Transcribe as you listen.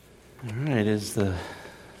All right, as the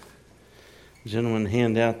gentlemen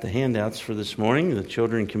hand out the handouts for this morning, the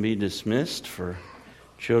children can be dismissed for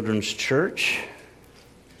Children's Church.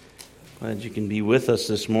 Glad you can be with us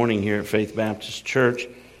this morning here at Faith Baptist Church.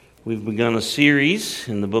 We've begun a series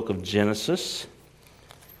in the book of Genesis,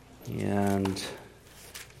 and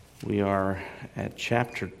we are at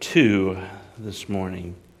chapter 2 this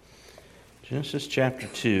morning. Genesis chapter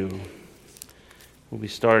 2. We'll be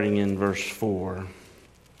starting in verse 4.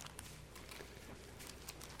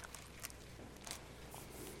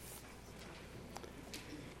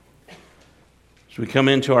 As we come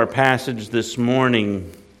into our passage this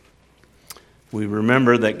morning, we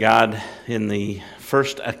remember that God, in the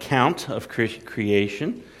first account of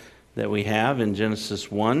creation that we have in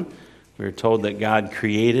Genesis 1, we are told that God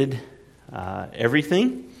created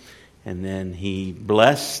everything, and then He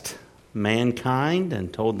blessed mankind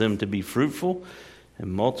and told them to be fruitful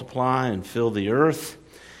and multiply and fill the earth.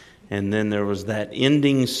 And then there was that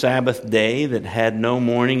ending Sabbath day that had no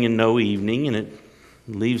morning and no evening, and it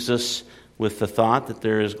leaves us with the thought that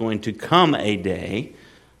there is going to come a day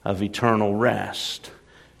of eternal rest.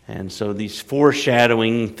 And so these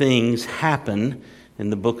foreshadowing things happen in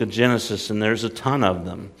the book of Genesis, and there's a ton of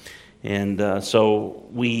them. And so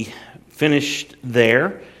we finished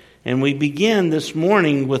there, and we begin this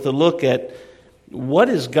morning with a look at what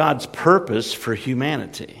is God's purpose for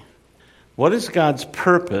humanity. What is God's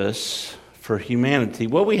purpose for humanity?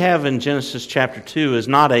 What we have in Genesis chapter 2 is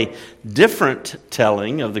not a different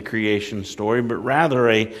telling of the creation story, but rather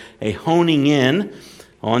a honing in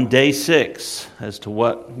on day 6 as to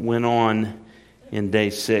what went on in day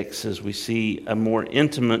 6 as we see a more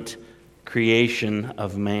intimate creation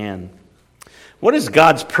of man. What is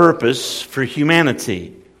God's purpose for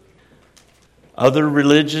humanity? Other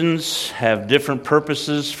religions have different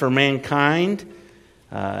purposes for mankind.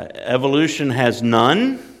 Evolution has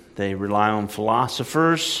none. They rely on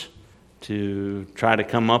philosophers to try to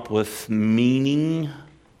come up with meaning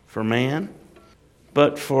for man.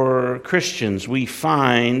 But for Christians, we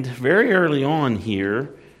find very early on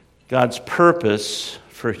here God's purpose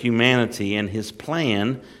for humanity and His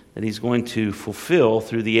plan that He's going to fulfill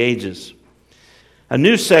through the ages. A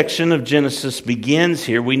new section of Genesis begins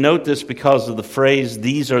here. We note this because of the phrase,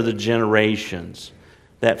 "These are the generations."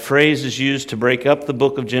 That phrase is used to break up the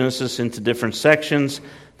book of Genesis into different sections.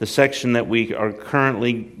 The section that we are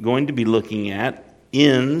currently going to be looking at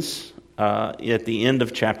ends at the end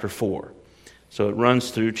of chapter 4. So it runs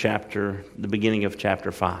through the beginning of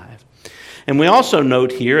chapter 5. And we also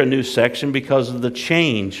note here a new section because of the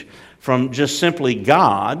change from just simply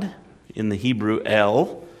God, in the Hebrew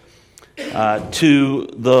El, to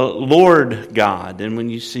the Lord God. And when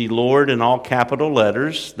you see Lord in all capital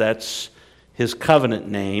letters, that's His covenant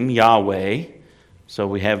name, Yahweh. So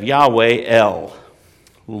we have Yahweh El,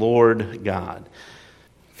 Lord God.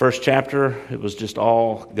 First chapter, it was just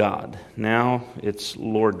all God. Now it's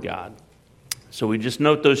Lord God. So we just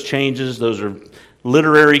note those changes. Those are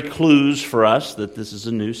literary clues for us that this is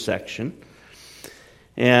a new section.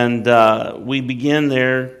 And we begin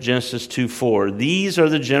there, Genesis 2:4. "These are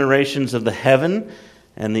the generations of the heaven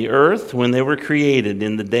and the earth when they were created,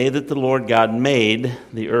 in the day that the Lord God made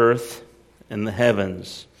the earth and the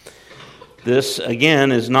heavens." This,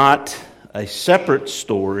 again, is not a separate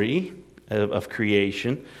story of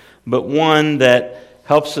creation, but one that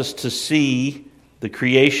helps us to see the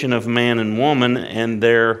creation of man and woman and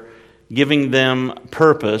their giving them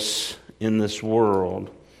purpose in this world,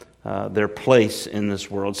 their place in this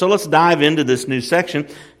world. So let's dive into this new section,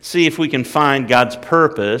 see if we can find God's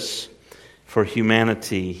purpose for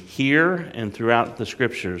humanity here and throughout the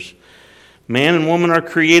Scriptures. Man and woman are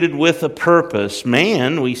created with a purpose.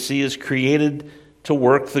 Man, we see, is created to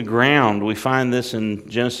work the ground. We find this in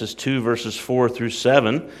Genesis 2, verses 4 through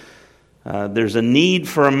 7. There's a need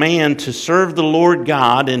for a man to serve the Lord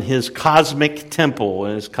God in His cosmic temple.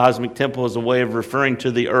 And His cosmic temple is a way of referring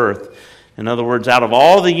to the earth. In other words, out of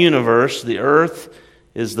all the universe, the earth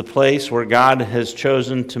is the place where God has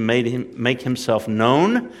chosen to make Himself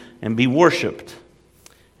known and be worshipped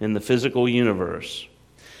in the physical universe.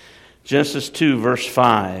 Genesis 2, verse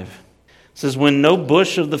 5 says, "When no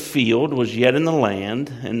bush of the field was yet in the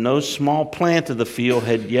land, and no small plant of the field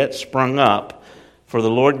had yet sprung up, for the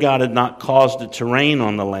Lord God had not caused it to rain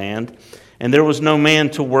on the land, and there was no man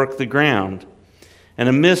to work the ground. And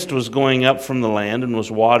a mist was going up from the land and was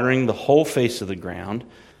watering the whole face of the ground.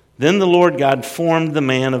 Then the Lord God formed the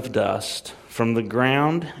man of dust from the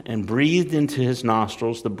ground and breathed into his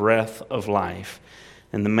nostrils the breath of life.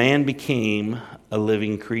 And the man became a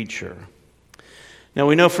living creature." Now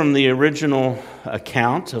we know from the original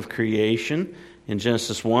account of creation in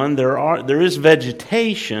Genesis 1. There is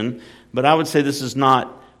vegetation, but I would say this is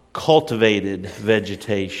not cultivated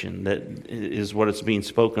vegetation. That is what it's being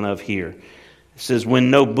spoken of here. It says,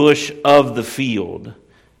 when no bush of the field,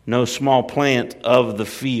 no small plant of the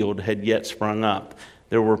field had yet sprung up.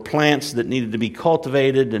 There were plants that needed to be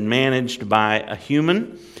cultivated and managed by a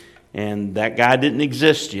human, and that guy didn't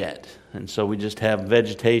exist yet. And so we just have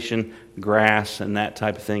vegetation, grass, and that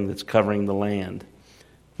type of thing that's covering the land.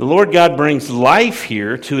 The Lord God brings life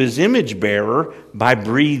here to his image bearer by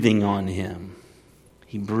breathing on him.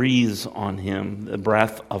 He breathes on him the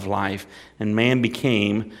breath of life, and man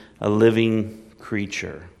became a living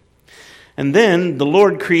creature. And then the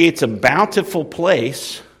Lord creates a bountiful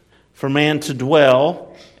place for man to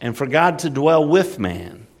dwell and for God to dwell with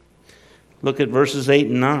man. Look at verses 8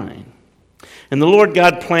 and 9. And the Lord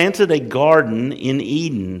God planted a garden in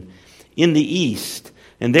Eden in the east,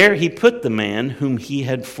 and there he put the man whom he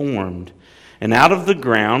had formed. And out of the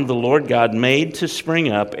ground the Lord God made to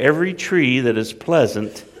spring up every tree that is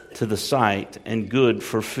pleasant to the sight and good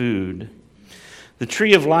for food. The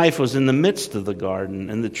tree of life was in the midst of the garden,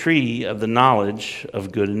 and the tree of the knowledge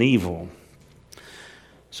of good and evil.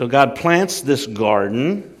 So God plants this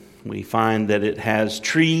garden. We find that it has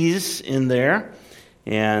trees in there,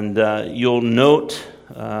 and you'll note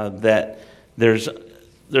that there's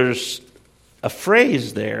a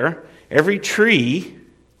phrase there. Every tree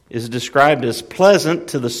is described as pleasant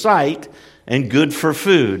to the sight and good for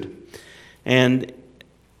food. And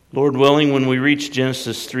Lord willing, when we reach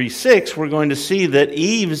Genesis 3:6, we're going to see that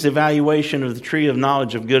Eve's evaluation of the tree of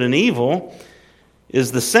knowledge of good and evil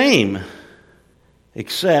is the same,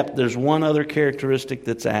 except there's one other characteristic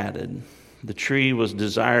that's added. The tree was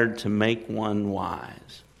desired to make one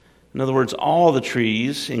wise. In other words, all the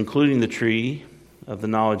trees, including the tree of the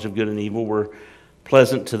knowledge of good and evil, were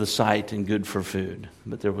pleasant to the sight and good for food.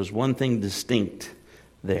 But there was one thing distinct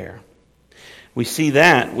there. We see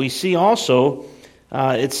that. We see also,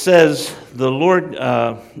 it says, the Lord,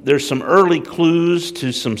 there's some early clues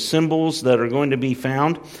to some symbols that are going to be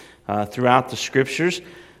found throughout the Scriptures.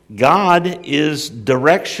 God is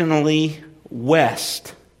directionally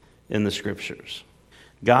west in the Scriptures.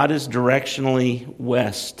 God is directionally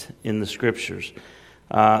west in the Scriptures.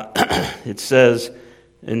 It says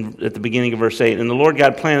at the beginning of verse 8, and the Lord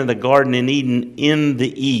God planted the garden in Eden in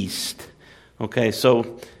the east. Okay,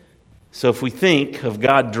 so if we think of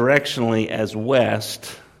God directionally as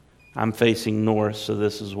west, I'm facing north, so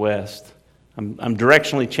this is west. I'm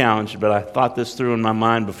directionally challenged, but I thought this through in my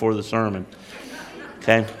mind before the sermon.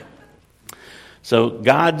 Okay? So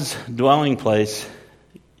God's dwelling place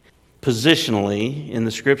positionally in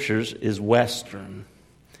the Scriptures is western.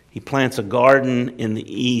 He plants a garden in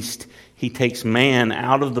the east. He takes man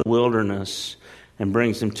out of the wilderness and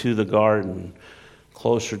brings him to the garden,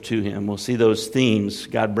 closer to him. We'll see those themes,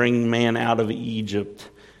 God bringing man out of Egypt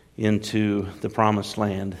into the promised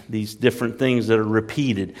land. These different things that are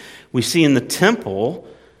repeated. We see in the temple,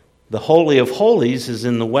 the Holy of Holies is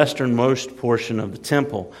in the westernmost portion of the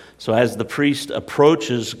temple. So as the priest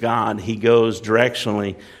approaches God, he goes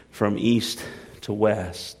directionally from east to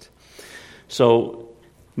west. So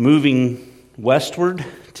moving westward,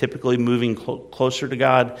 typically moving closer to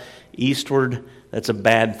God, eastward, that's a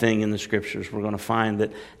bad thing in the Scriptures. We're going to find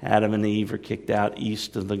that Adam and Eve are kicked out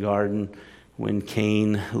east of the garden. When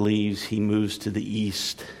Cain leaves, he moves to the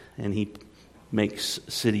east, and he makes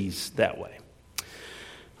cities that way.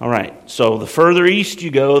 All right, so the further east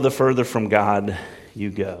you go, the further from God you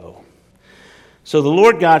go. So the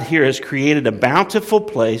Lord God here has created a bountiful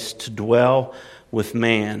place to dwell with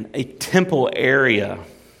man, a temple area,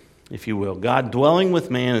 if you will. God dwelling with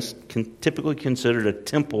man is typically considered a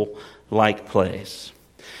temple-like place.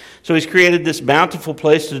 So he's created this bountiful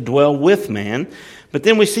place to dwell with man, but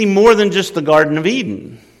then we see more than just the Garden of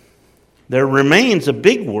Eden. There remains a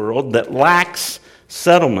big world that lacks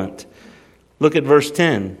settlement. Look at verse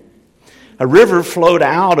 10. A river flowed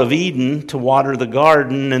out of Eden to water the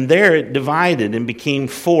garden, and there it divided and became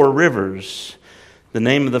 4 rivers. The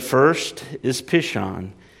name of the first is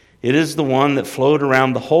Pishon. It is the one that flowed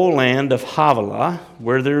around the whole land of Havilah,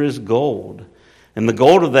 where there is gold. And the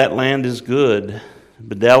gold of that land is good.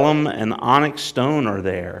 Bdellium and onyx stone are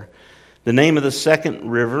there. The name of the second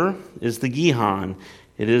river is the Gihon.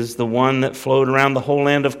 It is the one that flowed around the whole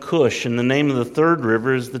land of Cush. And the name of the third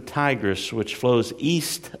river is the Tigris, which flows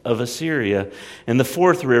east of Assyria. And the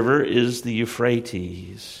fourth river is the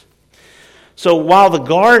Euphrates. So while the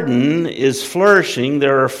garden is flourishing,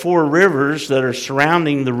 there are 4 rivers that are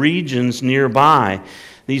surrounding the regions nearby.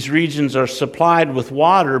 These regions are supplied with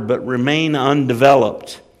water but remain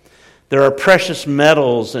undeveloped. There are precious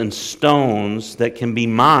metals and stones that can be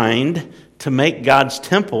mined to make God's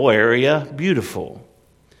temple area beautiful.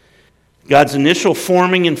 God's initial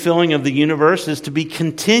forming and filling of the universe is to be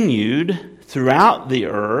continued throughout the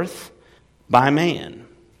earth by man.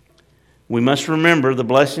 We must remember the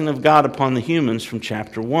blessing of God upon the humans from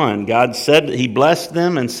chapter 1. God said, He blessed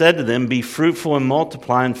them and said to them, "Be fruitful and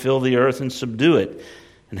multiply and fill the earth and subdue it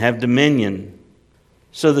and have dominion."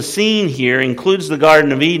 So the scene here includes the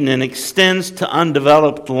Garden of Eden and extends to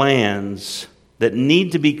undeveloped lands that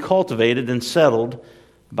need to be cultivated and settled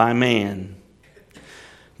by man.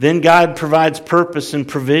 Then God provides purpose and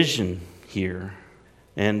provision here,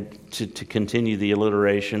 and to continue the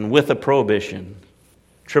alliteration, with a prohibition.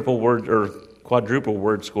 Triple word or quadruple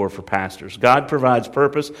word score for pastors. God provides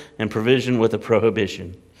purpose and provision with a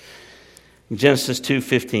prohibition. Genesis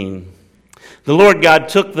 2:15. The Lord God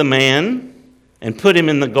took the man and put him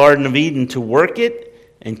in the Garden of Eden to work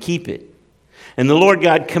it and keep it. And the Lord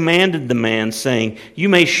God commanded the man, saying, "You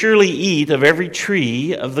may surely eat of every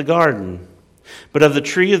tree of the garden, but of the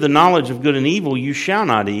tree of the knowledge of good and evil you shall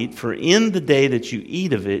not eat, for in the day that you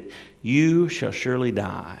eat of it, you shall surely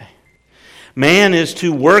die." Man is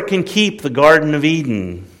to work and keep the Garden of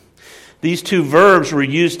Eden. These two verbs were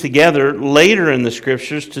used together later in the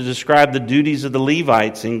Scriptures to describe the duties of the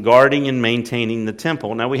Levites in guarding and maintaining the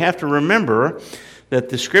temple. Now we have to remember that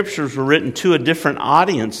the Scriptures were written to a different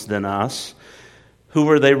audience than us. Who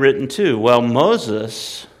were they written to? Well,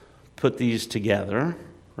 Moses put these together,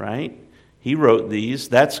 right? He wrote these.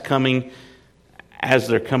 That's coming as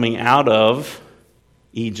they're coming out of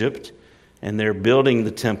Egypt. And they're building the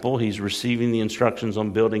temple. He's receiving the instructions on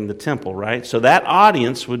building the temple, right? So that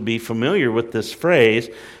audience would be familiar with this phrase,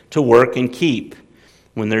 to work and keep.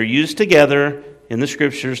 When they're used together in the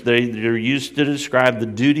Scriptures, they're used to describe the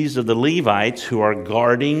duties of the Levites who are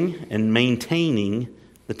guarding and maintaining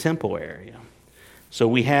the temple area. So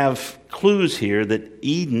we have clues here that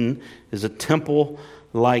Eden is a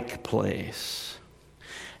temple-like place.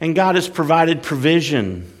 And God has provided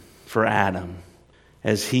provision for Adam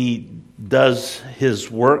as he does his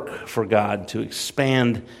work for God to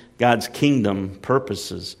expand God's kingdom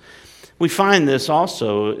purposes. We find this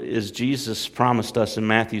also as Jesus promised us in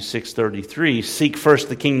Matthew 6:33, "Seek first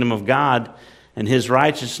the kingdom of God and His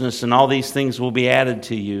righteousness, and all these things will be added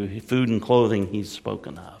to you." Food and clothing He's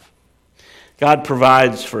spoken of. God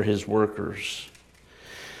provides for His workers.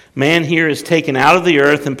 Man here is taken out of the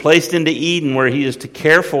earth and placed into Eden, where he is to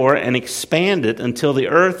care for and expand it until the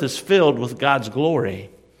earth is filled with God's glory.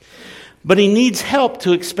 But he needs help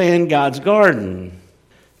to expand God's garden.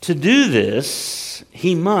 To do this,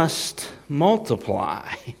 he must multiply,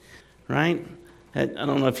 right? I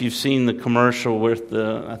don't know if you've seen the commercial with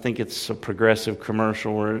I think it's a Progressive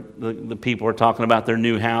commercial where the people are talking about their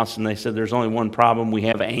new house and they said there's only one problem, we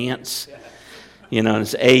have ants. You know,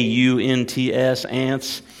 it's AUNTS,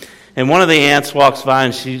 ants. And one of the ants walks by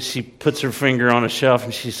and she puts her finger on a shelf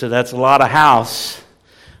and she said, "That's a lot of house.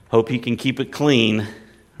 Hope you can keep it clean,"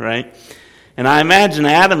 right? And I imagine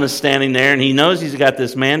Adam is standing there and he knows he's got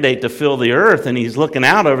this mandate to fill the earth and he's looking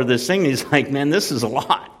out over this thing and he's like, "Man, this is a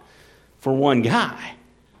lot for one guy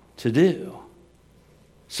to do."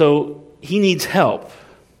 So he needs help.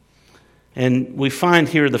 And we find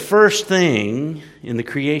here the first thing in the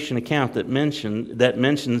creation account that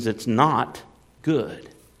mentions it's not good.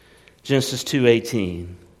 Genesis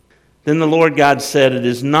 2:18. Then the Lord God said, "It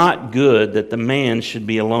is not good that the man should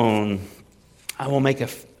be alone. I will make a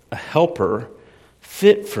helper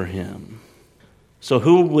fit for him." So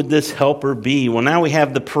who would this helper be? Well, now we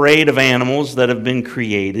have the parade of animals that have been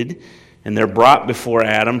created, and they're brought before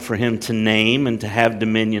Adam for him to name and to have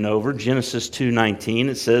dominion over. Genesis 2:19,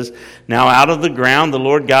 it says, "Now out of the ground the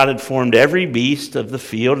Lord God had formed every beast of the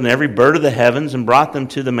field and every bird of the heavens and brought them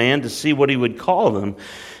to the man to see what he would call them.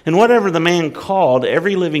 And whatever the man called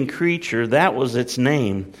every living creature, that was its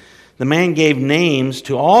name. The man gave names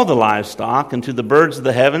to all the livestock and to the birds of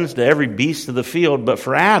the heavens, to every beast of the field. But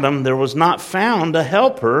for Adam there was not found a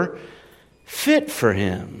helper fit for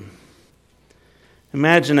him."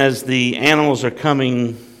 Imagine as the animals are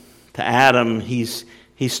coming to Adam, he's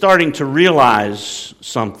starting to realize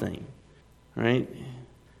something, right?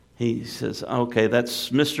 He says, "Okay, that's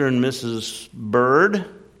Mr. and Mrs. Bird,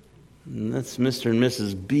 and that's Mr. and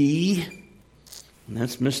Mrs. Bee, and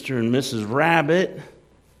that's Mr. and Mrs. Rabbit.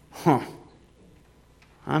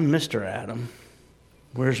 I'm Mr. Adam.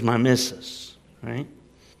 Where's my Mrs.?" Right?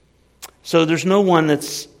 So there's no one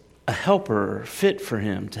that's a helper fit for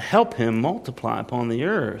him, to help him multiply upon the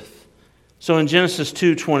earth. So in Genesis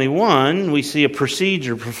 2:21, we see a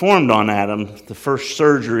procedure performed on Adam. The first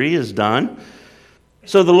surgery is done.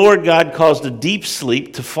 So the Lord God caused a deep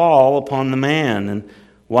sleep to fall upon the man. And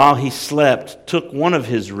while he slept, took one of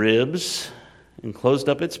his ribs and closed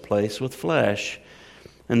up its place with flesh.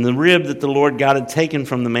 And the rib that the Lord God had taken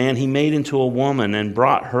from the man, he made into a woman and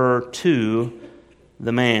brought her to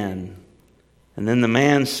the man. And then the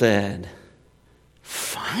man said,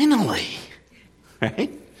 finally,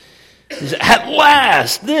 right? At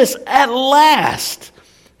last,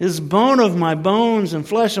 is bone of my bones and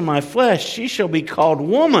flesh of my flesh. She shall be called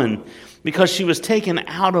woman, because she was taken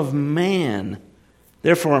out of man.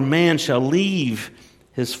 Therefore a man shall leave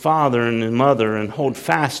his father and his mother and hold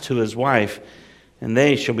fast to his wife, and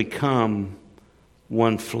they shall become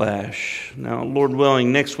one flesh. Now, Lord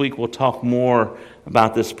willing, next week we'll talk more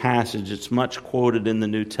about this passage. It's much quoted in the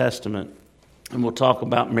New Testament. And we'll talk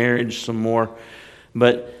about marriage some more.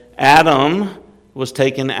 But Adam was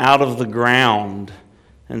taken out of the ground.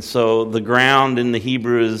 And so the ground in the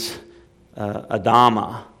Hebrew is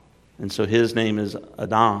Adamah. And so his name is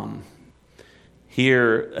Adam.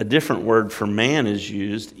 Here, a different word for man is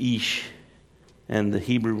used, Ish. And the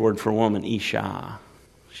Hebrew word for woman, Isha.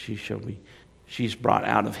 She's brought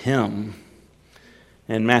out of him.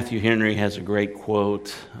 And Matthew Henry has a great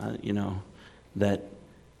quote, that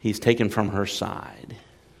he's taken from her side.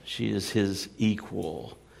 She is his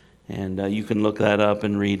equal. And you can look that up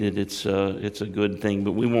and read it. It's a good thing.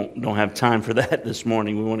 But we don't have time for that this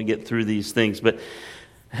morning. We want to get through these things. But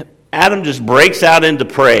Adam just breaks out into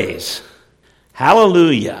praise.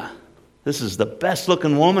 Hallelujah. This is the best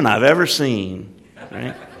looking woman I've ever seen.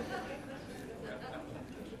 Right?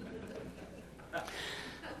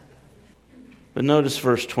 But notice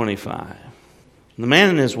verse 25. The man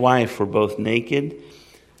and his wife were both naked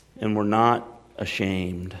and were not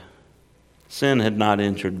ashamed. Sin had not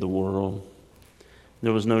entered the world.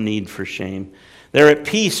 There was no need for shame. They're at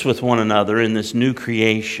peace with one another in this new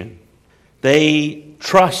creation. They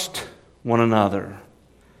trust one another.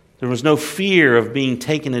 There was no fear of being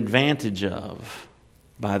taken advantage of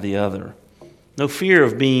by the other. No fear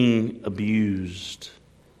of being abused.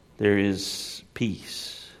 There is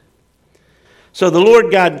peace. So the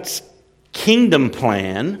Lord God's kingdom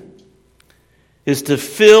plan is to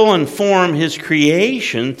fill and form His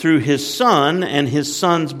creation through His Son and His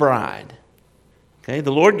Son's bride. Okay,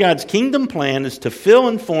 the Lord God's kingdom plan is to fill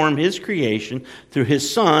and form His creation through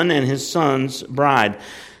His Son and His Son's bride.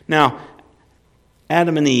 Now,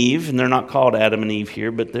 Adam and Eve, and they're not called Adam and Eve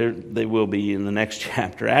here, but they will be in the next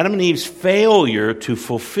chapter. Adam and Eve's failure to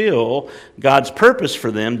fulfill God's purpose for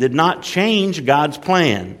them did not change God's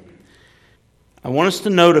plan. I want us to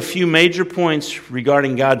note a few major points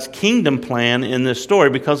regarding God's kingdom plan in this story,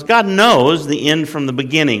 because God knows the end from the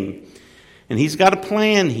beginning. And He's got a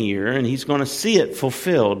plan here, and He's going to see it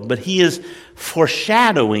fulfilled. But He is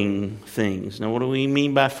foreshadowing things. Now, what do we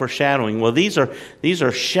mean by foreshadowing? Well, these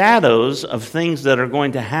are shadows of things that are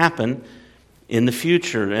going to happen in the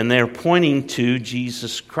future. And they're pointing to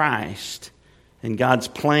Jesus Christ and God's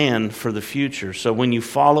plan for the future. So when you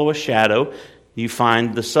follow a shadow, you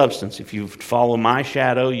find the substance. If you follow my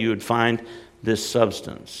shadow, you would find this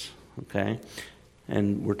substance. Okay?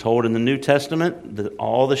 And we're told in the New Testament that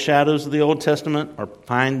all the shadows of the Old Testament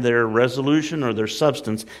find their resolution or their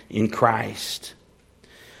substance in Christ.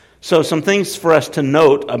 So some things for us to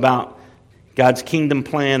note about God's kingdom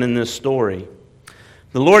plan in this story.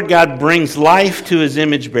 The Lord God brings life to His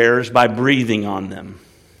image bearers by breathing on them.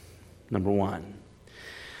 Number one.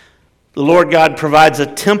 The Lord God provides a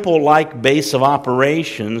temple-like base of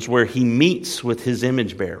operations where He meets with His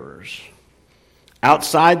image bearers.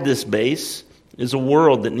 Outside this base is a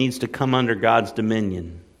world that needs to come under God's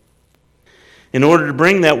dominion. In order to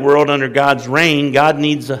bring that world under God's reign,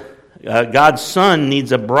 God's Son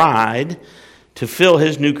needs a bride to fill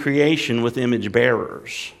His new creation with image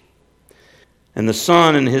bearers. And the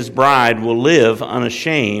Son and His bride will live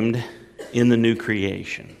unashamed in the new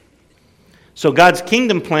creation. So God's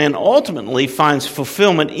kingdom plan ultimately finds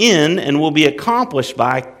fulfillment in and will be accomplished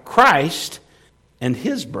by Christ and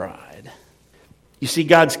His bride. You see,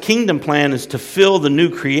 God's kingdom plan is to fill the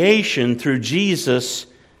new creation through Jesus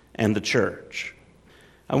and the church.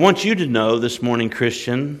 I want you to know this morning,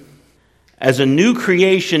 Christian, as a new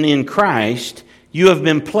creation in Christ, you have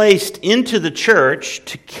been placed into the church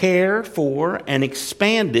to care for and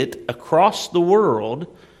expand it across the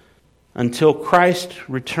world until Christ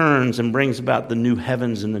returns and brings about the new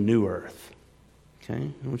heavens and the new earth.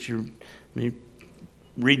 Okay? I want you to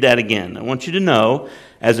read that again. I want you to know,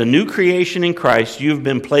 as a new creation in Christ, you've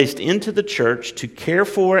been placed into the church to care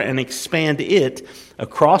for and expand it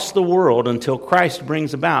across the world until Christ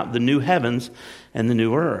brings about the new heavens and the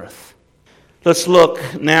new earth. Let's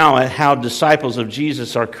look now at how disciples of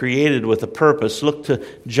Jesus are created with a purpose. Look to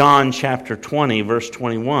John chapter 20, verse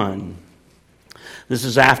 21. This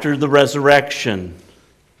is after the resurrection.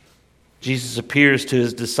 Jesus appears to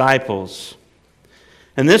his disciples.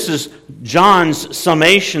 And this is John's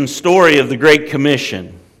summation story of the Great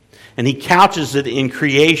Commission. And he couches it in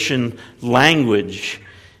creation language.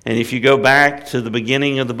 And if you go back to the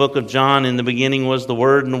beginning of the book of John, in the beginning was the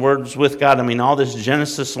Word, and the Word was with God. I mean, all this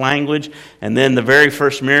Genesis language. And then the very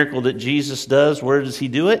first miracle that Jesus does, where does he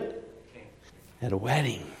do it? At a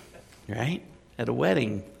wedding, right? At a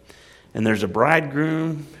wedding. And there's a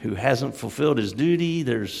bridegroom who hasn't fulfilled his duty.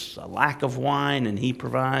 There's a lack of wine, and he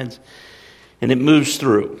provides. And it moves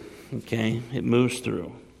through, okay? It moves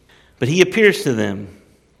through. But he appears to them.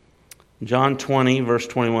 John 20, verse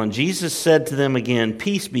 21. Jesus said to them again,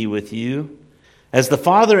 "Peace be with you. As the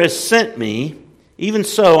Father has sent me, even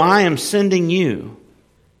so I am sending you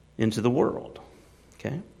into the world."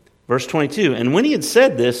 Okay? Verse 22. And when he had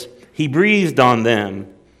said this, he breathed on them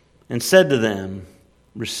and said to them,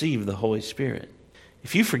 "Receive the Holy Spirit.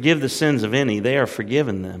 If you forgive the sins of any, they are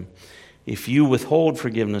forgiven them. If you withhold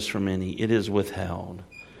forgiveness from any, it is withheld."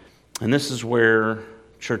 And this is where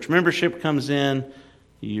church membership comes in.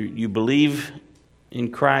 You believe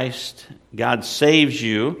in Christ. God saves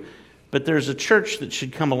you. But there's a church that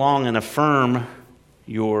should come along and affirm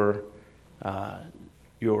your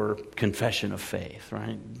confession of faith,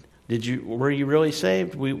 right? Were you really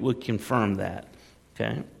saved? We would confirm that.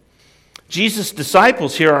 Okay? Jesus'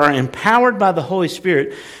 disciples here are empowered by the Holy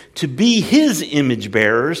Spirit to be his image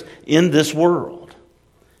bearers in this world,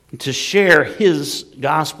 to share his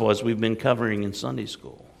gospel, as we've been covering in Sunday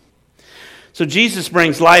school. So Jesus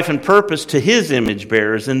brings life and purpose to his image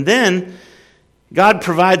bearers, and then God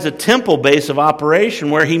provides a temple base of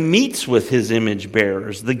operation where he meets with his image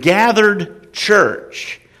bearers. The gathered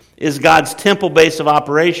church is God's temple base of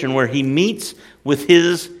operation where he meets with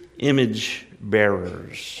his image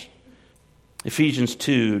bearers. Ephesians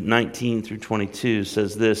 2:19 through 22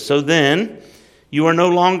 says this, "So then, you are no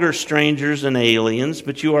longer strangers and aliens,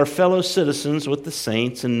 but you are fellow citizens with the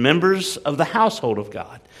saints and members of the household of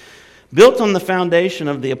God, built on the foundation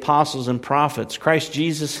of the apostles and prophets, Christ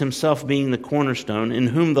Jesus himself being the cornerstone, in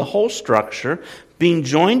whom the whole structure, being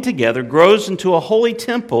joined together, grows into a holy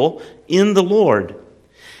temple in the Lord.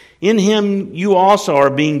 In him you also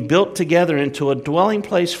are being built together into a dwelling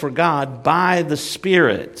place for God by the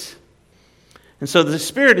Spirit." And so the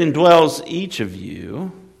Spirit indwells each of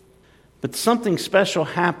you, but something special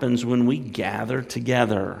happens when we gather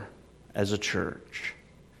together as a church.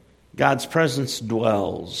 God's presence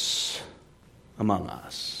dwells among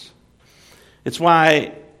us. It's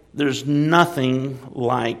why there's nothing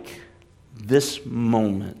like this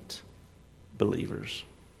moment, believers.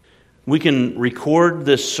 We can record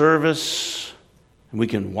this service, and we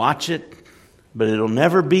can watch it, but it'll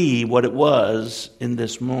never be what it was in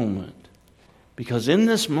this moment. Because in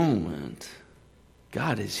this moment,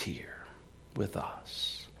 God is here with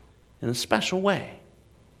us in a special way.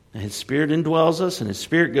 And his Spirit indwells us, and his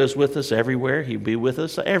Spirit goes with us everywhere. He'll be with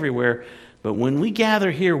us everywhere. But when we gather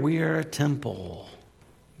here, we are a temple.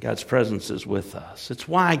 God's presence is with us. It's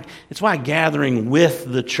why gathering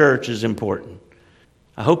with the church is important.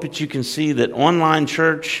 I hope that you can see that online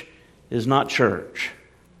church is not church.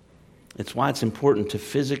 It's why it's important to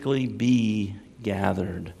physically be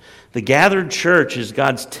gathered. The gathered church is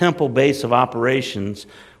God's temple base of operations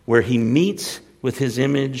where he meets with his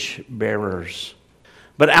image bearers.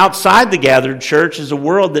 But outside the gathered church is a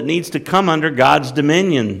world that needs to come under God's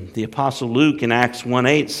dominion. The Apostle Luke in Acts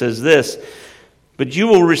 1:8 says this, "But you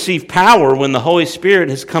will receive power when the Holy Spirit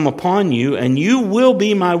has come upon you, and you will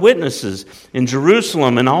be my witnesses in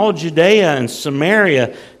Jerusalem and all Judea and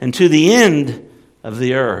Samaria and to the end of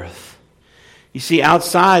the earth." You see,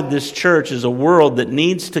 outside this church is a world that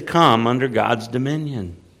needs to come under God's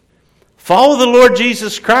dominion. Follow the Lord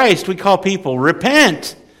Jesus Christ, we call people.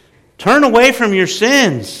 Repent. Turn away from your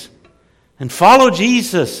sins and follow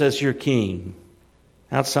Jesus as your King.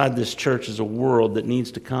 Outside this church is a world that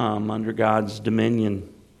needs to come under God's dominion.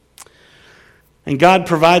 And God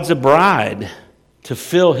provides a bride to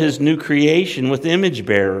fill his new creation with image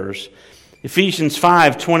bearers. Ephesians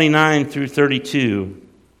 5:29 through 32.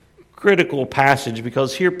 Critical passage,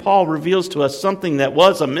 because here Paul reveals to us something that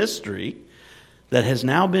was a mystery that has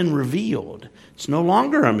now been revealed. It's no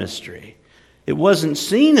longer a mystery. It wasn't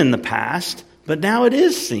seen in the past, but now it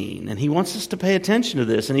is seen. And he wants us to pay attention to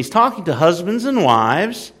this. And he's talking to husbands and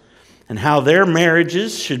wives and how their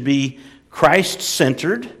marriages should be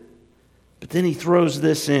Christ-centered. But then he throws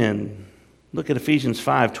this in. Look at Ephesians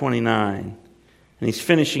 5:29. And he's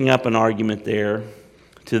finishing up an argument there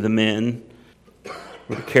to the men.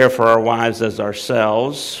 We're to care for our wives as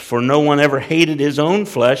ourselves. For no one ever hated his own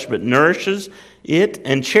flesh, but nourishes it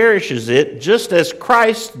and cherishes it, just as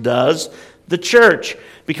Christ does the church,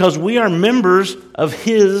 because we are members of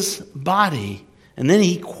his body. And then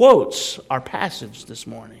he quotes our passage this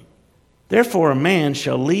morning. Therefore a man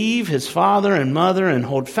shall leave his father and mother and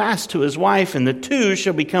hold fast to his wife, and the two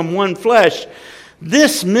shall become one flesh.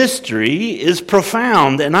 This mystery is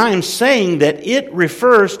profound, and I am saying that it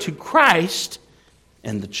refers to Christ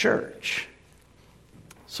and the church.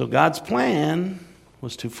 So God's plan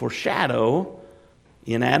was to foreshadow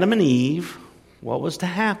in Adam and Eve what was to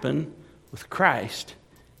happen with Christ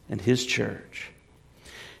and his church.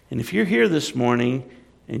 And if you're here this morning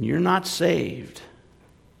and you're not saved,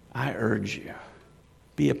 I urge you,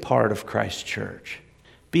 be a part of Christ's church.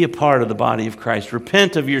 Be a part of the body of Christ.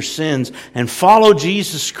 Repent of your sins and follow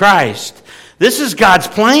Jesus Christ. This is God's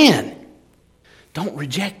plan. Don't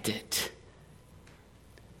reject it.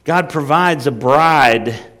 God provides a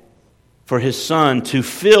bride for his Son to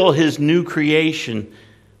fill his new creation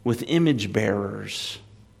with image bearers.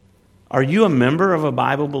 Are you a member of a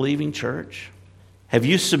Bible-believing church? Have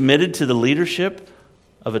you submitted to the leadership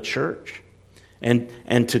of a church and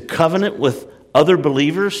to covenant with other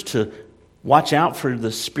believers to watch out for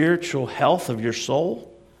the spiritual health of your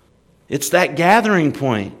soul? It's that gathering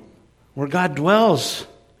point where God dwells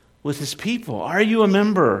with his people. Are you a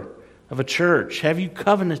member of a church? Have you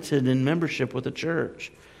covenanted in membership with a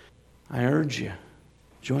church? I urge you,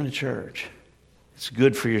 join a church. It's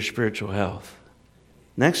good for your spiritual health.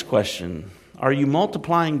 Next question, are you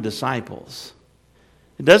multiplying disciples?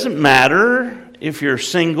 It doesn't matter if you're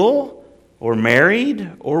single or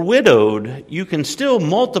married or widowed. You can still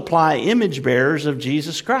multiply image bearers of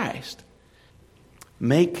Jesus Christ.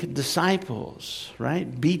 Make disciples,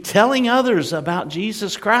 right? Be telling others about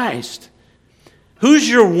Jesus Christ. Who's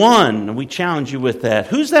your one? We challenge you with that.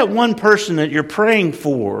 Who's that one person that you're praying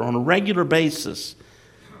for on a regular basis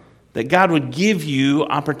that God would give you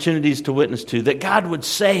opportunities to witness to, that God would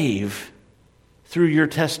save through your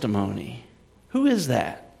testimony? Who is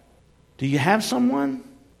that? Do you have someone?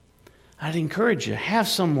 I'd encourage you, have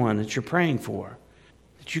someone that you're praying for,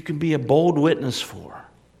 that you can be a bold witness for,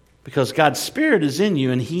 because God's Spirit is in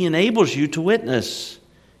you and he enables you to witness.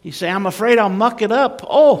 You say, I'm afraid I'll muck it up.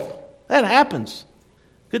 Oh, that happens.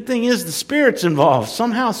 Good thing is the Spirit's involved.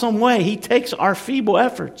 Somehow, some way, he takes our feeble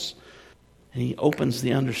efforts and he opens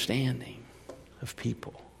the understanding of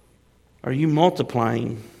people. Are you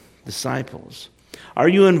multiplying disciples? Are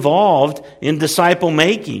you involved in disciple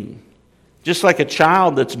making? Just like a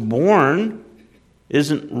child that's born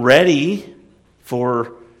isn't ready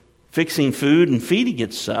for fixing food and feeding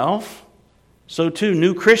itself, so too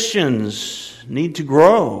new Christians need to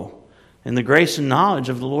grow in the grace and knowledge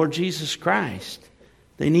of the Lord Jesus Christ.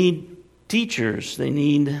 They need teachers. They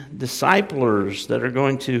need disciplers that are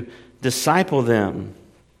going to disciple them.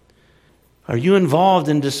 Are you involved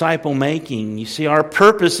in disciple making? You see, our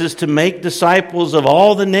purpose is to make disciples of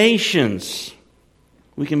all the nations.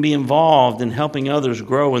 We can be involved in helping others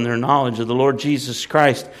grow in their knowledge of the Lord Jesus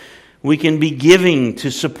Christ. We can be giving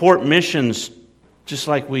to support missions, just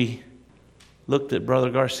like we looked at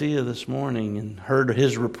Brother Garcia this morning and heard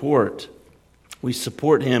his report. We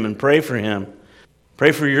support him and pray for him.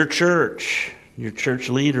 Pray for your church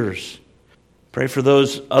leaders. Pray for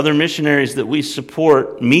those other missionaries that we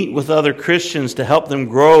support. Meet with other Christians to help them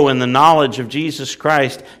grow in the knowledge of Jesus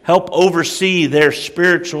Christ. Help oversee their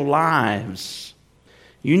spiritual lives.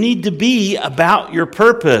 You need to be about your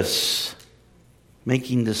purpose,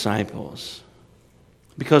 making disciples.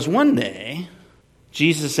 Because one day,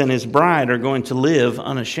 Jesus and his bride are going to live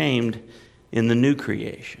unashamed in the new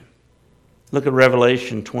creation. Look at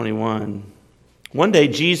Revelation 21. One day,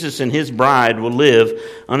 Jesus and his bride will live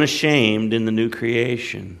unashamed in the new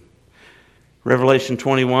creation. Revelation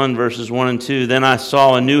 21, verses 1 and 2. Then I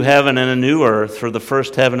saw a new heaven and a new earth, for the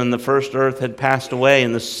first heaven and the first earth had passed away,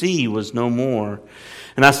 and the sea was no more.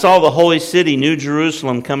 And I saw the holy city, New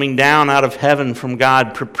Jerusalem, coming down out of heaven from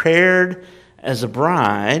God, prepared as a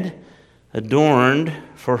bride, adorned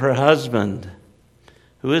for her husband.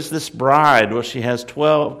 Who is this bride? Well, she has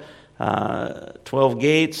 12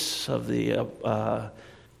 gates of the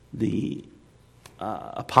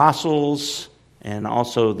apostles and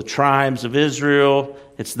also the tribes of Israel.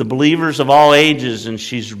 It's the believers of all ages, and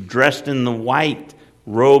she's dressed in the white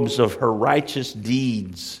robes of her righteous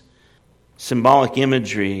deeds. Symbolic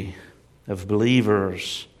imagery of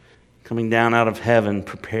believers coming down out of heaven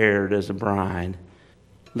prepared as a bride.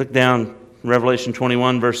 Look down Revelation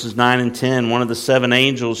 21, verses 9 and 10, one of the seven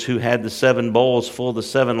angels who had the seven bowls full of the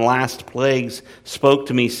seven last plagues spoke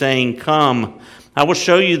to me, saying, "Come, I will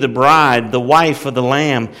show you the bride, the wife of the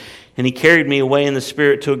Lamb." And he carried me away in the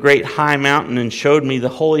Spirit to a great high mountain and showed me the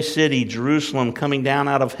holy city, Jerusalem, coming down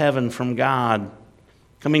out of heaven from God,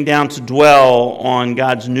 coming down to dwell on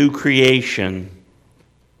God's new creation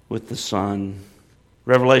with the Son.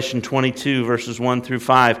 Revelation 22, verses 1 through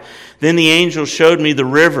 5. Then the angel showed me the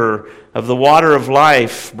river of the water of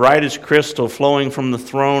life, bright as crystal, flowing from the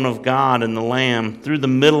throne of God and the Lamb, through the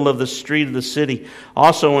middle of the street of the city.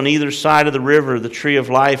 Also on either side of the river, the tree of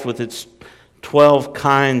life with its 12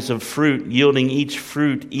 kinds of fruit, yielding each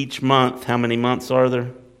fruit each month. How many months are there?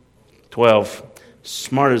 12.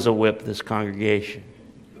 Smart as a whip, this congregation.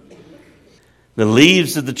 The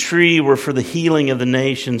leaves of the tree were for the healing of the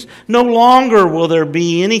nations. No longer will there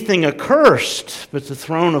be anything accursed, but the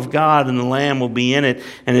throne of God and the Lamb will be in it,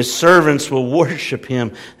 and His servants will worship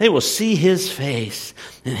Him. They will see His face,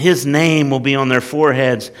 and His name will be on their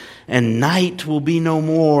foreheads, and night will be no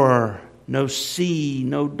more, no sea,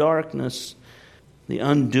 no darkness, the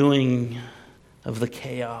undoing of the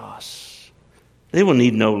chaos. They will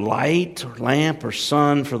need no light or lamp or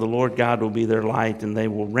sun, for the Lord God will be their light, and they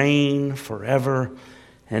will reign forever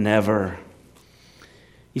and ever.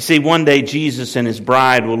 You see, one day Jesus and His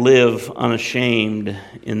bride will live unashamed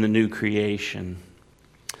in the new creation.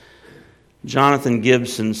 Jonathan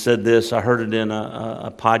Gibson said this. I heard it in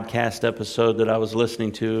a podcast episode that I was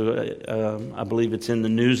listening to. I believe it's in the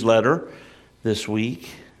newsletter this week,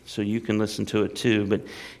 so you can listen to it too. But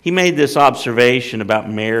he made this observation about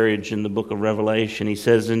marriage in the book of Revelation. He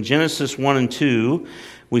says, in Genesis 1 and 2,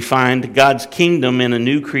 we find God's kingdom in a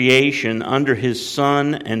new creation under His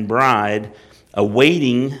Son and bride,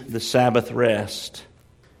 awaiting the Sabbath rest.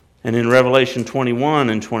 And in Revelation 21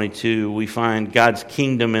 and 22, we find God's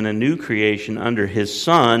kingdom in a new creation under His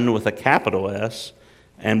Son, with a capital S,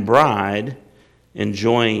 and bride,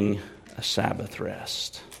 enjoying a Sabbath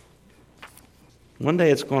rest. One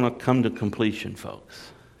day it's going to come to completion,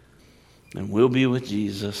 folks. And we'll be with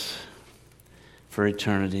Jesus for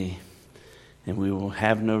eternity. And we will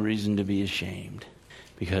have no reason to be ashamed,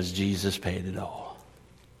 because Jesus paid it all.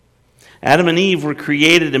 Adam and Eve were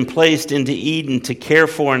created and placed into Eden to care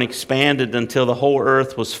for and expand it until the whole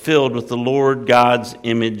earth was filled with the Lord God's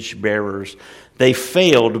image bearers. They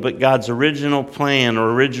failed, but God's original plan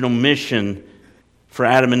or original mission for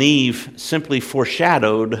Adam and Eve simply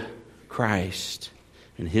foreshadowed Christ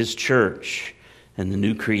and His church and the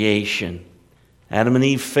new creation. Adam and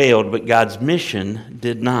Eve failed, but God's mission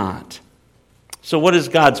did not. So what is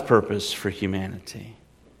God's purpose for humanity?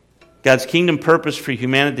 God's kingdom purpose for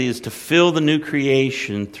humanity is to fill the new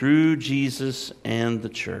creation through Jesus and the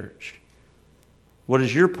church. What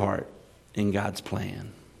is your part in God's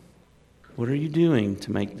plan? What are you doing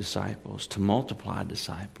to make disciples, to multiply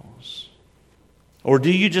disciples? Or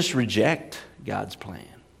do you just reject God's plan?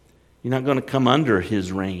 You're not going to come under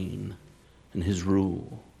His reign and His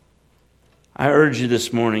rule. I urge you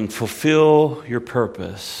this morning, fulfill your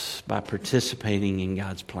purpose by participating in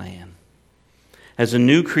God's plan. As a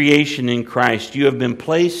new creation in Christ, you have been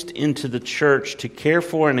placed into the church to care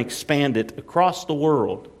for and expand it across the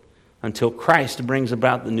world until Christ brings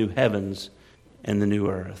about the new heavens and the new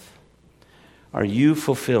earth. Are you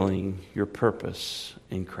fulfilling your purpose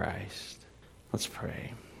in Christ? Let's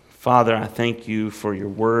pray. Father, I thank You for Your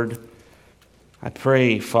word. I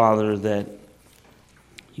pray, Father, that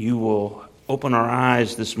You will open our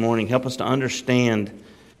eyes this morning. Help us to understand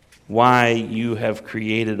why You have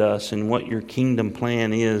created us and what Your kingdom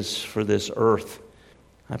plan is for this earth.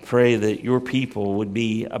 I pray that Your people would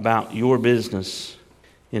be about Your business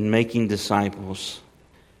in making disciples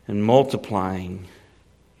and multiplying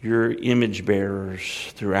Your image bearers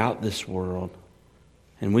throughout this world.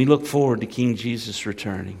 And we look forward to King Jesus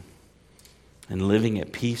returning and living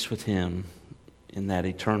at peace with Him in that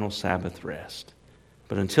eternal Sabbath rest.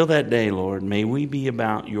 But until that day, Lord, may we be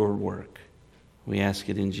about Your work. We ask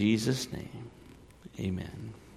it in Jesus' name. Amen.